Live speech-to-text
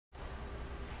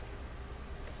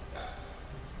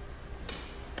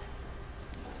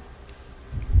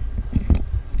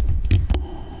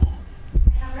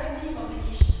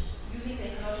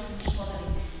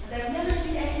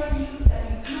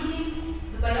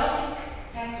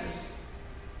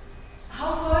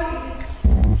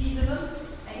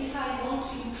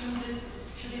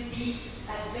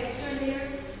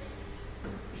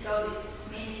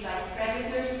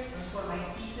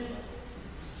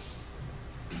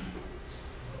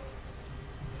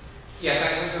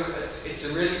Yeah, thanks. It's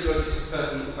a really good, it's a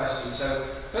pertinent question. So,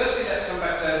 firstly, let's come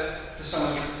back to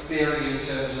some of the theory in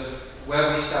terms of where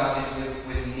we started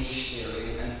with niche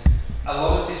theory. And a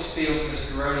lot of this field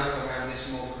has grown up around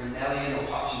this more Grinnellian or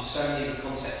Hutchinsonian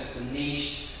concept of the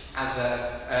niche as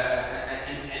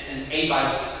an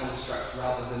abiotic construct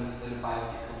rather than a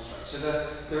biotic construct. So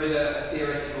there is a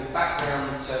theoretical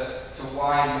background to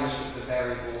why most of the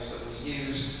variables that we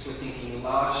use, we're thinking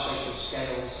large spatial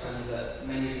scales, and that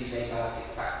many of these abiotic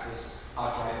factors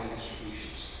are driving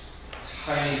distributions. It's a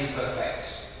highly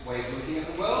imperfect way of looking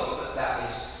at the world, but that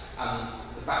is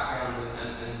the background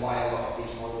and why a lot of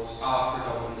these models are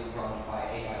predominantly run by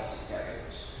abiotic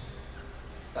variables.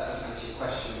 That doesn't answer your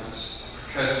question, I'm just a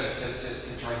precursor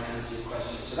to trying to answer your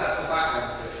question. So that's the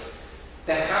background to it.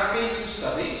 There have been some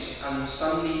studies,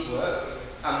 some neat work,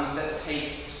 that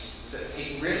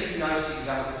take really nice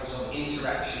examples of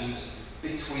interactions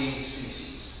between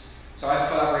species. So I've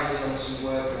collaborated on some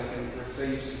work, and I can refer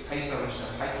you to the paper, which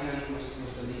Heikkinen was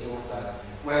the lead author,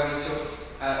 where we took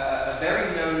a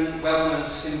very well-known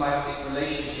symbiotic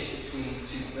relationship between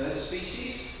two bird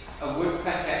species, a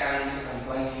woodpecker and, I'm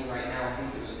blanking right now, I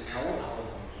think it was an owl.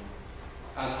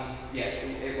 Yeah,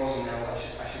 it was an owl,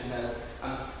 I should know.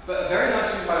 But a very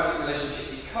nice symbiotic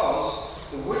relationship because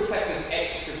the woodpeckers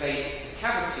excavate the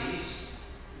cavities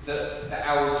that the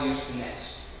owls use to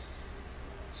nest.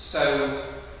 So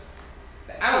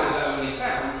the owls are only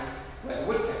found where the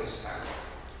woodpeckers are found.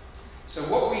 So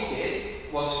what we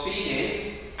did was feed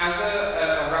in, as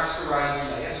a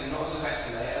rasterized layer, so not as a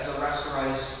vector layer, as a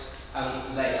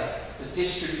rasterized layer, the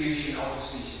distribution of the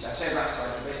species. I say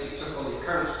rasterized, we basically took all the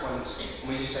occurrence points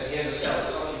and we just said, here's a cell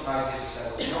that's occupied, here's a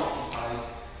cell that's not occupied.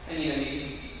 And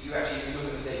you actually, if you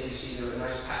look at the data, you see there are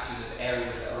nice patches of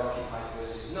areas that are occupied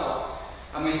versus not.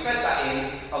 And we fed that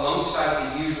in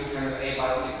alongside the usual kind of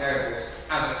abiotic variables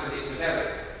as a predictive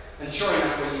variable. And sure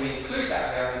enough, when you include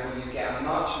that variable, you get a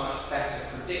much, much better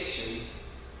prediction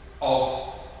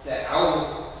of the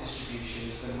owl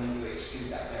distributions than when you exclude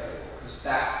that variable. Because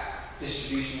that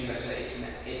distribution, it's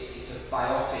a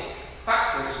biotic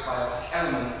factor, it's a biotic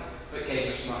element, but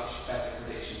gave us much better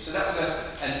prediction. So that was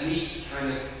a neat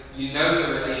kind of, the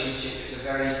relationship is a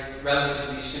very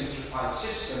relatively simplified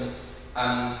system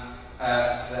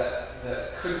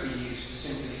that could be used to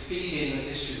simply feed in the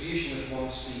distribution of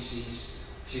one species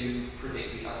to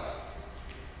predict the other.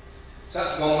 So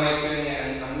that's one way of doing it,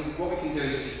 and what we can do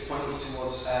is point you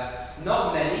towards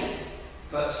not many,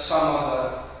 but some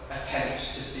other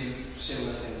attempts to do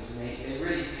similar things. And they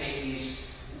really take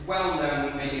these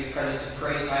well-known, maybe a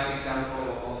predator-prey type example,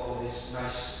 or this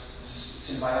nice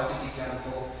symbiotic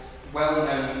example,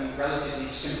 well-known, relatively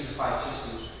simplified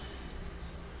systems.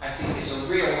 I think it's a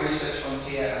real research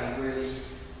frontier and a really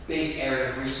big area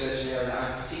of research there that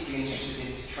I'm particularly interested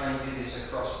in to try and do this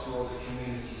across broader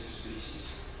communities of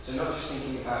species. So not just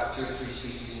thinking about 2 or 3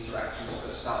 species interactions,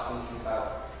 but start thinking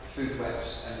about food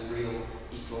webs and real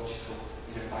ecological,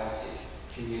 biotic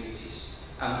communities.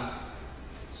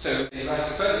 So if I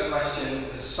ask a further question,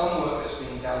 there's some work that's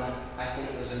being done. I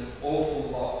think there's an awful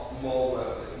lot more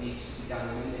work that needs to be done.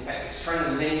 And in fact, it's trying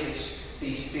to link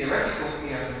these theoretical,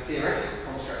 theoretical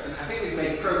constructs. And I think we've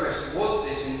made progress towards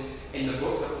this in the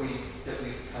book that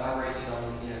we've collaborated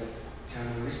on,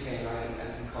 Enrique and I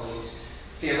and colleagues,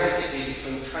 theoretically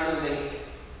between trying to link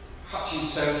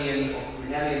Hutchinsonian or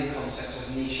Grinnellian concepts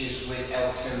of niches with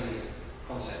Eltonian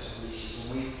concepts of niches.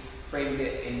 And we've framed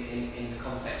it in the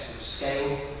context of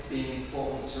scale being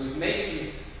important. So we've made some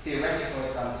theoretical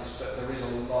advances, but there is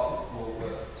a lot more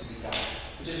work to be done.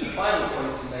 And just a final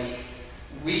point to make,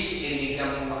 we, in the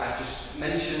example that I've just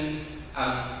mentioned,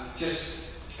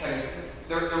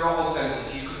 there are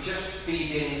alternatives. You could just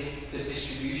feed in the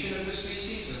distribution of the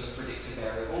species as a predictive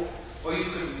variable, or you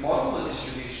could model the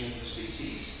distribution of the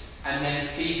species and then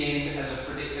feed in as a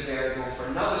predictive variable for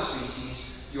another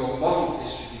species your modeled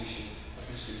distribution of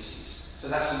the species. So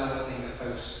that's another thing that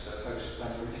folks have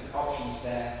done. There are different options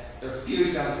there. There are a few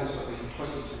examples that we can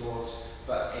point you towards,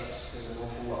 but there's an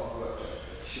awful lot of work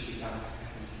that should be done, I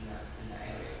think, in that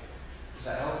area. Does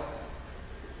that help?